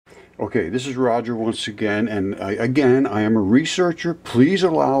Okay, this is Roger once again, and again, I am a researcher. Please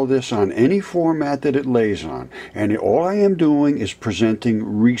allow this on any format that it lays on. And all I am doing is presenting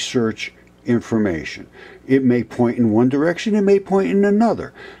research information. It may point in one direction, it may point in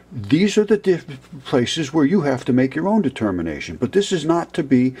another. These are the places where you have to make your own determination. But this is not to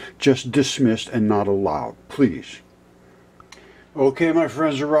be just dismissed and not allowed. Please. Okay, my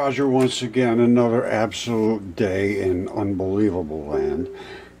friends, Roger once again, another absolute day in unbelievable land.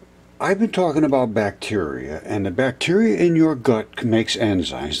 I've been talking about bacteria, and the bacteria in your gut makes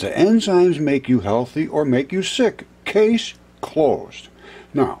enzymes. The enzymes make you healthy or make you sick. Case closed.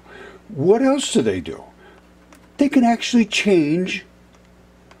 Now, what else do they do? They can actually change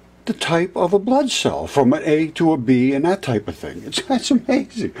the type of a blood cell from an A to a B and that type of thing. That's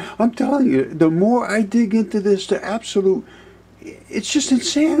amazing. I'm telling you, the more I dig into this, it's just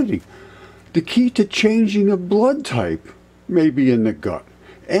insanity. The key to changing a blood type may be in the gut.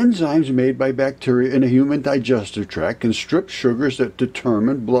 Enzymes made by bacteria in a human digestive tract can strip sugars that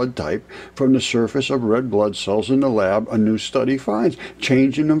determine blood type from the surface of red blood cells in the lab, a new study finds,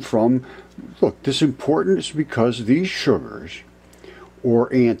 changing them from, look, this is important is because these sugars, or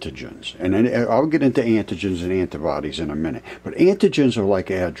antigens, and I'll get into antigens and antibodies in a minute, but antigens are like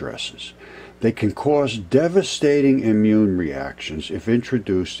addresses. They can cause devastating immune reactions if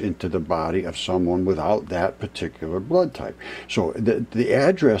introduced into the body of someone without that particular blood type. So the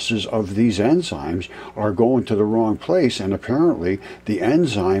addresses of these enzymes are going to the wrong place, and apparently the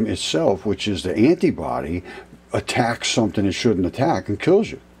enzyme itself, which is the antibody, attacks something it shouldn't attack and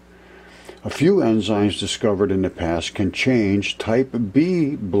kills you. A few enzymes discovered in the past can change type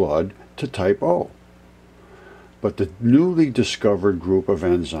B blood to type O. But the newly discovered group of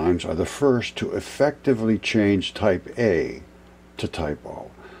enzymes are the first to effectively change type A to type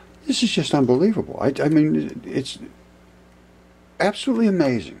O. This is just unbelievable. I mean, it's absolutely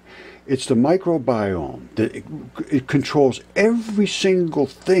amazing. It's the microbiome that it controls every single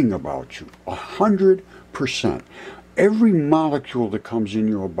thing about you, 100%. Every molecule that comes in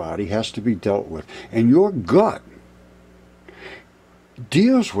your body has to be dealt with, and your gut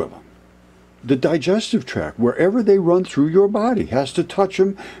deals with them. The digestive tract, wherever they run through your body, has to touch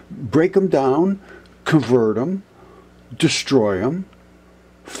them, break them down, convert them, destroy them,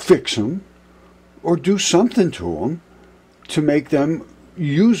 fix them, or do something to them to make them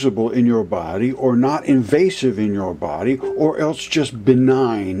usable in your body or not invasive in your body or else just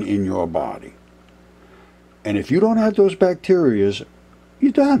benign in your body. And if you don't have those bacteria,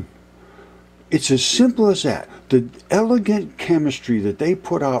 you're done. It's as simple as that. The elegant chemistry that they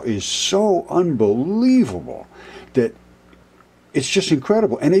put out is so unbelievable that it's just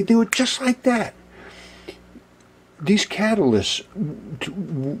incredible. And they do it just like that. These catalysts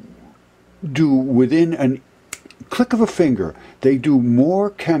do within a click of a finger, they do more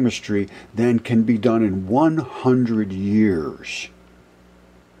chemistry than can be done in 100 years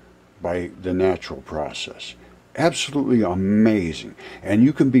by the natural process. Absolutely amazing. And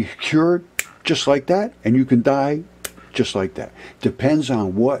you can be cured just like that, and you can die just like that. Depends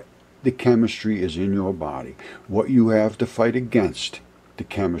on what the chemistry is in your body, what you have to fight against the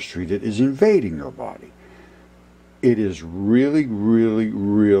chemistry that is invading your body. It is really, really,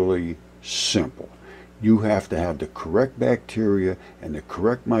 really simple. You have to have the correct bacteria and the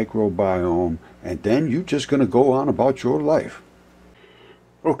correct microbiome, and then you're just going to go on about your life.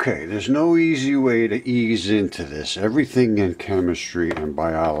 Okay, there's no easy way to ease into this. Everything in chemistry and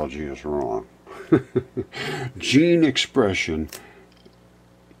biology is wrong. Gene expression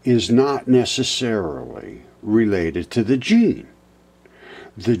is not necessarily related to the gene.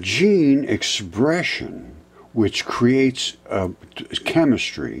 The gene expression, which creates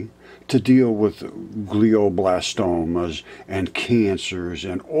chemistry to deal with glioblastomas and cancers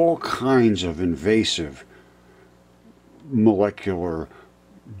and all kinds of invasive molecular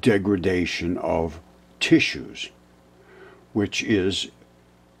degradation of tissues, which is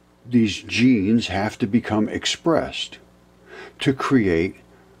these genes have to become expressed to create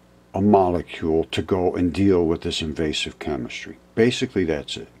a molecule to go and deal with this invasive chemistry. Basically,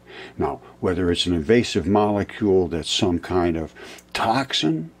 that's it. Now, whether it's an invasive molecule that's some kind of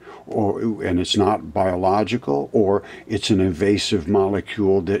toxin, and it's not biological, or it's an invasive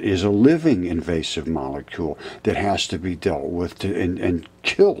molecule that is a living invasive molecule that has to be dealt with and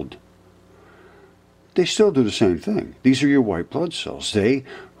killed, they still do the same thing. These are your white blood cells. They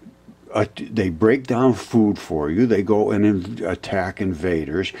break down food for you. They go and attack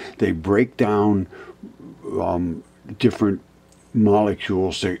invaders. They break down different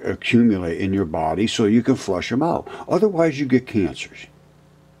molecules that accumulate in your body so you can flush them out. Otherwise, you get cancers.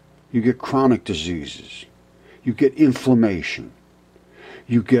 You get chronic diseases. You get inflammation.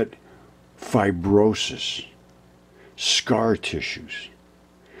 You get fibrosis, scar tissues.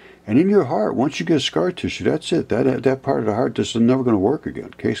 And in your heart, once you get scar tissue, that's it. That part of the heart is never going to work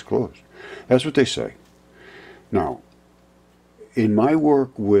again. Case closed. That's what they say. Now, in my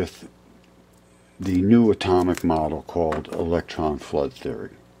work with the new atomic model called electron flood theory,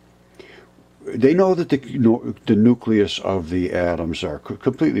 they know that the nucleus of the atoms are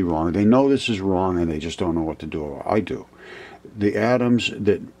completely wrong. They know this is wrong, and they just don't know what to do. I do. The atoms,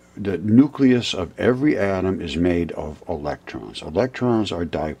 the nucleus of every atom is made of electrons. Electrons are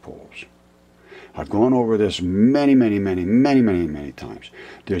dipoles. I've gone over this many times.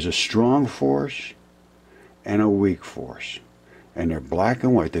 There's a strong force and a weak force. And they're black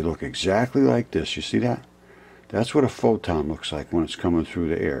and white. They look exactly like this. You see that? That's what a photon looks like when it's coming through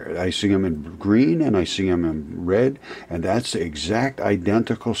the air. I see them in green and I see them in red, and that's the exact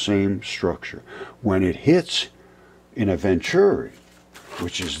identical same structure. When it hits in a venturi,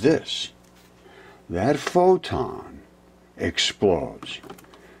 which is this, that photon explodes.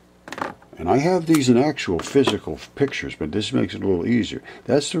 And I have these in actual physical pictures, but this makes it a little easier.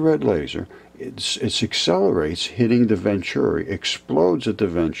 That's the red laser. It accelerates, hitting the venturi, explodes at the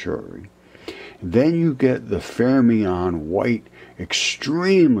venturi. Then you get the fermion white,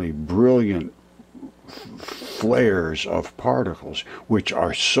 extremely brilliant flares of particles, which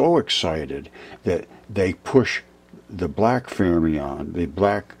are so excited that they push the black fermion, the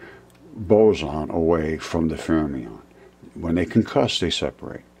black boson, away from the fermion. When they concuss, they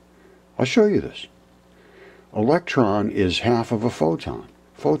separate. I'll show you this. Electron is half of a photon.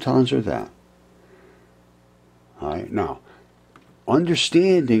 Photons are that. All right. Now,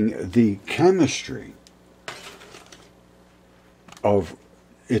 understanding the chemistry of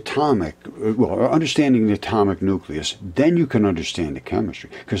understanding the atomic nucleus, then you can understand the chemistry.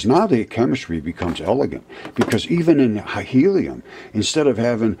 Because now the chemistry becomes elegant. Because even in helium, instead of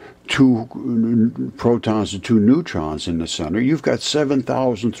having 2 protons and 2 neutrons in the center, you've got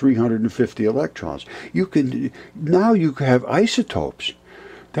 7,350 electrons. Now you have isotopes.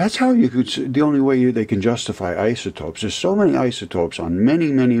 That's how you could. The only way they can justify isotopes. There's so many isotopes on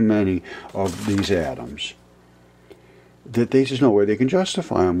many of these atoms that there's no way they can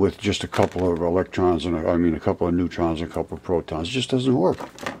justify them with just a couple of electrons and a couple of neutrons and a couple of protons. It just doesn't work.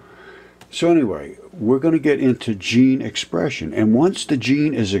 So anyway, we're going to get into gene expression, and once the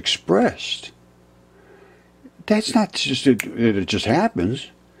gene is expressed, that's not just it just happens.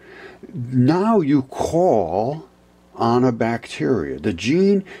 Now you call on a bacteria. The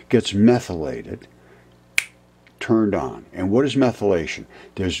gene gets methylated, turned on. And what is methylation?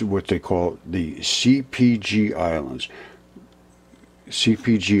 There's what they call the CpG islands.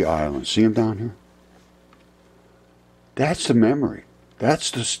 CpG islands. See them down here? That's the memory.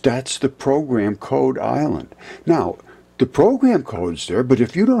 That's the program code island. Now, the program code's there, but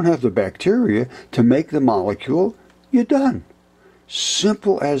if you don't have the bacteria to make the molecule, you're done.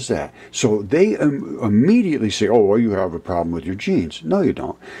 Simple as that. So they immediately say, oh, well, you have a problem with your genes. No, you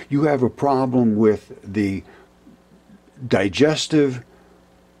don't. You have a problem with the digestive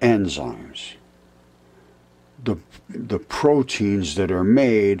enzymes, the proteins that are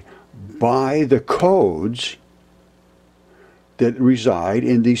made by the codes that reside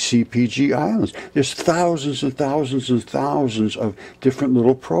in these CpG islands. There's thousands and thousands and thousands of different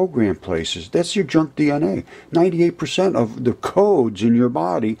little program places. That's your junk DNA. 98% of the codes in your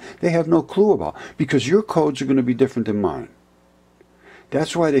body, they have no clue about, because your codes are going to be different than mine.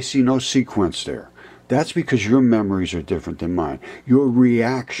 That's why they see no sequence there. That's because your memories are different than mine. Your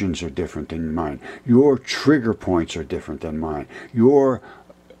reactions are different than mine. Your trigger points are different than mine. Your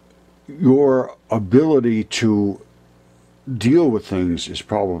ability to deal with things is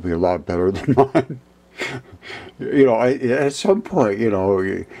probably a lot better than mine. At some point,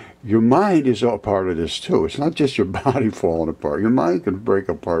 your mind is a part of this too. It's not just your body falling apart. Your mind can break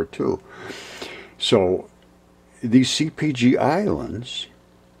apart too. So these CpG islands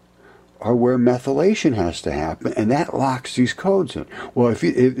are where methylation has to happen, and that locks these codes in. Well, if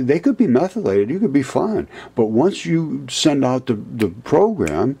they could be methylated, you could be fine. But once you send out the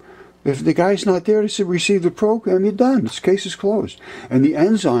program, if the guy's not there to receive the program, you're done. This case is closed. And the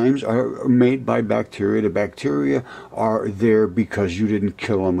enzymes are made by bacteria. The bacteria are there because you didn't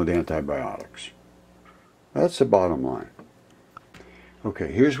kill them with antibiotics. That's the bottom line.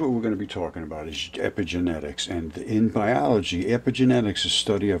 Okay, here's what we're going to be talking about is epigenetics. And in biology, epigenetics is a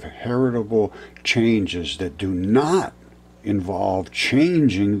study of heritable changes that do not involve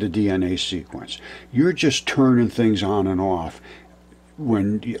changing the DNA sequence. You're just turning things on and off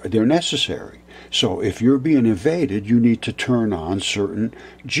when they're necessary. So if you're being invaded, you need to turn on certain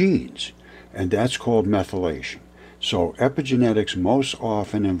genes, and that's called methylation. So epigenetics most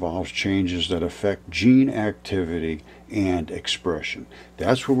often involves changes that affect gene activity and expression.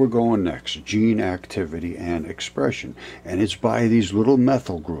 That's where we're going next, gene activity and expression. And it's by these little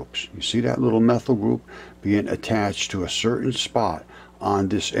methyl groups. You see that little methyl group being attached to a certain spot on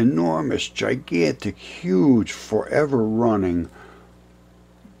this enormous, gigantic, huge, forever running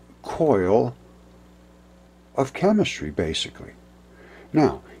coil of chemistry, basically.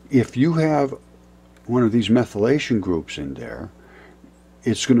 Now, if you have one of these methylation groups in there,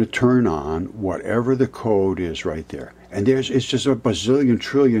 it's going to turn on whatever the code is right there. And it's just a bazillion,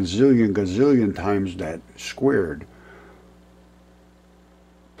 trillion, zillion, gazillion times that squared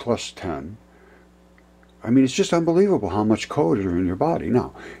plus 10. I mean, it's just unbelievable how much code are in your body.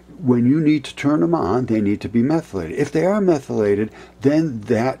 Now, when you need to turn them on, they need to be methylated. If they are methylated, then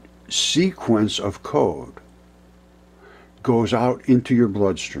that sequence of code goes out into your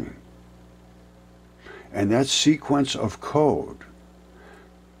bloodstream. And that sequence of code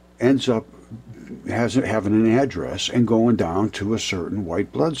ends up having an address and going down to a certain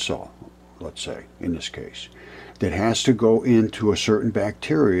white blood cell, let's say, in this case, that has to go into a certain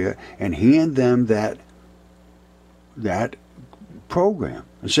bacteria and hand them that program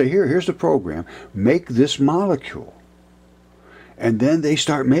and say, here's the program, make this molecule. And then they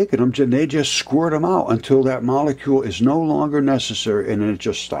start making them, and they just squirt them out until that molecule is no longer necessary, and then it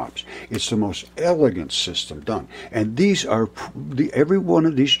just stops. It's the most elegant system done. And these are, every one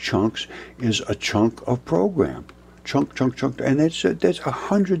of these chunks is a chunk of program. Chunk, and there's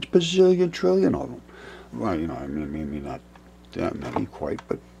 100 bazillion trillion of them. Well, you know, I mean, maybe not that many quite,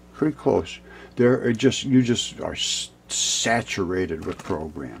 but pretty close. You just are saturated with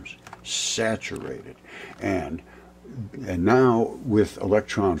programs. Saturated. And now, with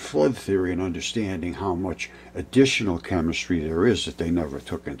electron flood theory and understanding how much additional chemistry there is that they never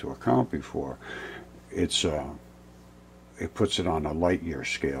took into account before, it puts it on a light year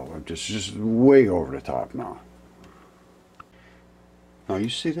scale. Just way over the top now. Now you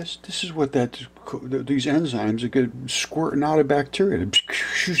see this? This is what these enzymes that get squirting out of bacteria. You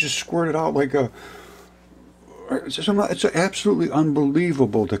just squirt it out like a. It's absolutely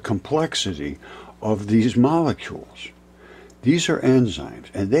unbelievable, the complexity of these molecules. These are enzymes,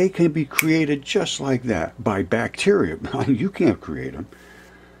 and they can be created just like that by bacteria. You can't create them.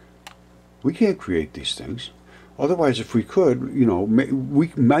 We can't create these things. Otherwise, if we could, you know,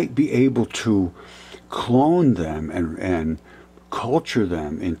 we might be able to clone them and culture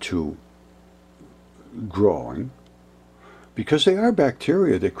them into growing, because they are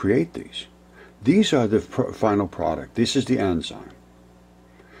bacteria that create these. These are the final product. This is the enzyme.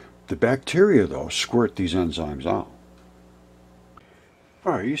 The bacteria, though, squirt these enzymes out.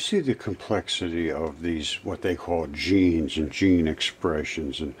 All right, you see the complexity of these, what they call genes and gene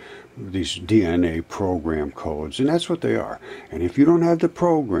expressions and these DNA program codes, and that's what they are. And if you don't have the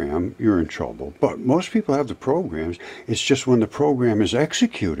program, you're in trouble. But most people have the programs. It's just when the program is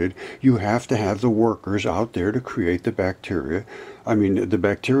executed, you have to have the workers out there to create the bacteria. I mean, the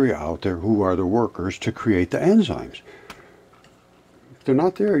bacteria out there who are the workers to create the enzymes. If they're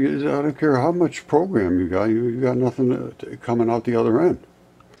not there, I don't care how much program you got nothing coming out the other end.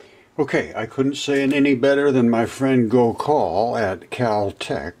 Okay, I couldn't say it any better than my friend Gokul at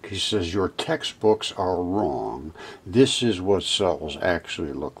Caltech. He says, your textbooks are wrong. This is what cells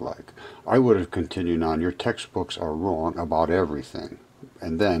actually look like. I would have continued on, your textbooks are wrong about everything.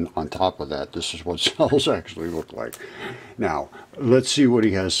 And then, on top of that, this is what cells actually look like. Now, let's see what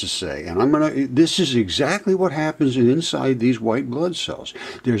he has to say. And this is exactly what happens inside these white blood cells.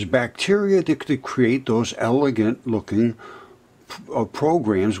 There's bacteria that create those elegant-looking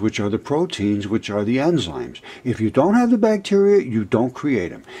programs, which are the proteins, which are the enzymes. If you don't have the bacteria, you don't create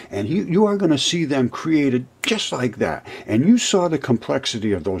them. And you are going to see them created just like that. And you saw the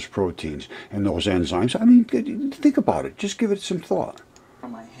complexity of those proteins and those enzymes. I mean, think about it. Just give it some thought.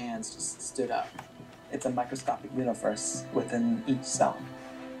 My hands just stood up. It's a microscopic universe within each cell.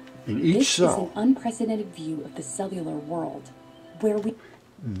 In each cell. This is an unprecedented view of the cellular world, where we...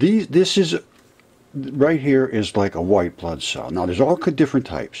 This is... Right here is like a white blood cell. Now, there's all different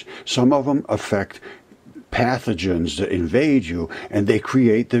types. Some of them affect pathogens that invade you, and they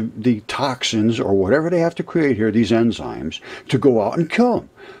create the toxins or whatever they have to create here, these enzymes, to go out and kill them.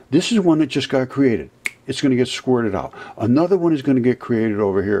 This is one that just got created. It's going to get squirted out. Another one is going to get created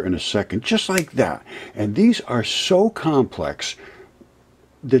over here in a second, just like that. And these are so complex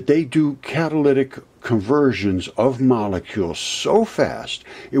that they do catalytic conversions of molecules so fast,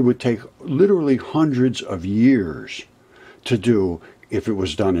 it would take literally hundreds of years to do if it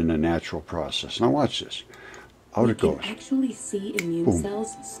was done in a natural process. Now watch this. Out We it goes. can actually see immune Boom.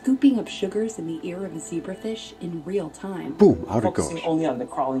 cells scooping up sugars in the ear of a zebrafish in real time. Boom, out it goes. Focusing only on the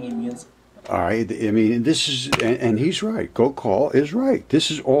crawling immune. All right, I mean, this is, and he's right. Go call is right.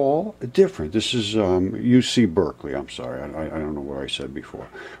 This is all different. This is UC Berkeley. I'm sorry, I don't know where I said before.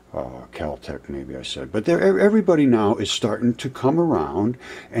 Caltech, maybe I said. But everybody now is starting to come around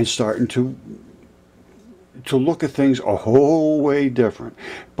and starting to look at things a whole way different.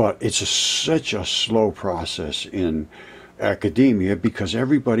 But it's such a slow process in academia because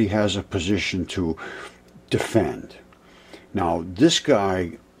everybody has a position to defend. Now, this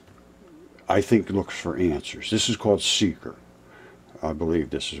guy, I think, looks for answers. This is called Seeker. I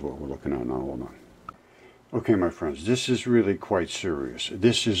believe this is what we're looking at now. Hold on. Okay, my friends, this is really quite serious.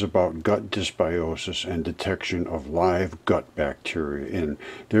 This is about gut dysbiosis and detection of live gut bacteria. And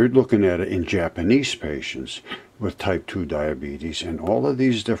they're looking at it in Japanese patients with type 2 diabetes. And all of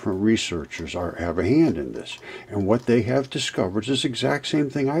these different researchers have a hand in this. And what they have discovered is the exact same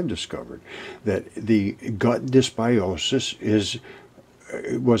thing I've discovered, that the gut dysbiosis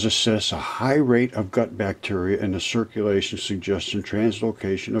was assessed a high rate of gut bacteria in the circulation suggesting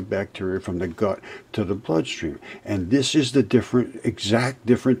translocation of bacteria from the gut to the bloodstream. And this is the exact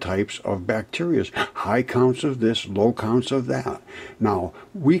different types of bacteria. High counts of this, low counts of that. Now,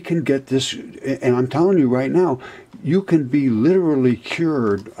 we can get this, and I'm telling you right now, you can be literally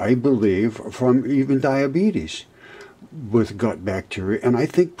cured, I believe, from even diabetes with gut bacteria, and I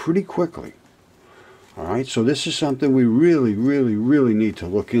think pretty quickly. All right, so this is something we really, really, really need to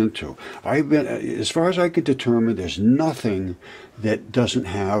look into. As far as I could determine, there's nothing that doesn't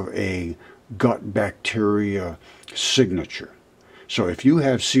have a gut bacteria signature. So if you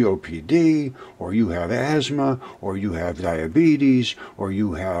have COPD, or you have asthma, or you have diabetes, or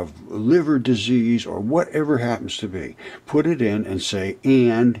you have liver disease, or whatever happens to be, put it in and say,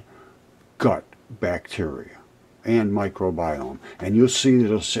 and gut bacteria and microbiome, and you'll see that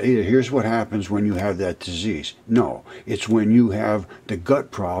it'll say, here's what happens when you have that disease. No, it's when you have the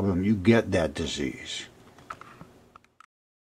gut problem, you get that disease.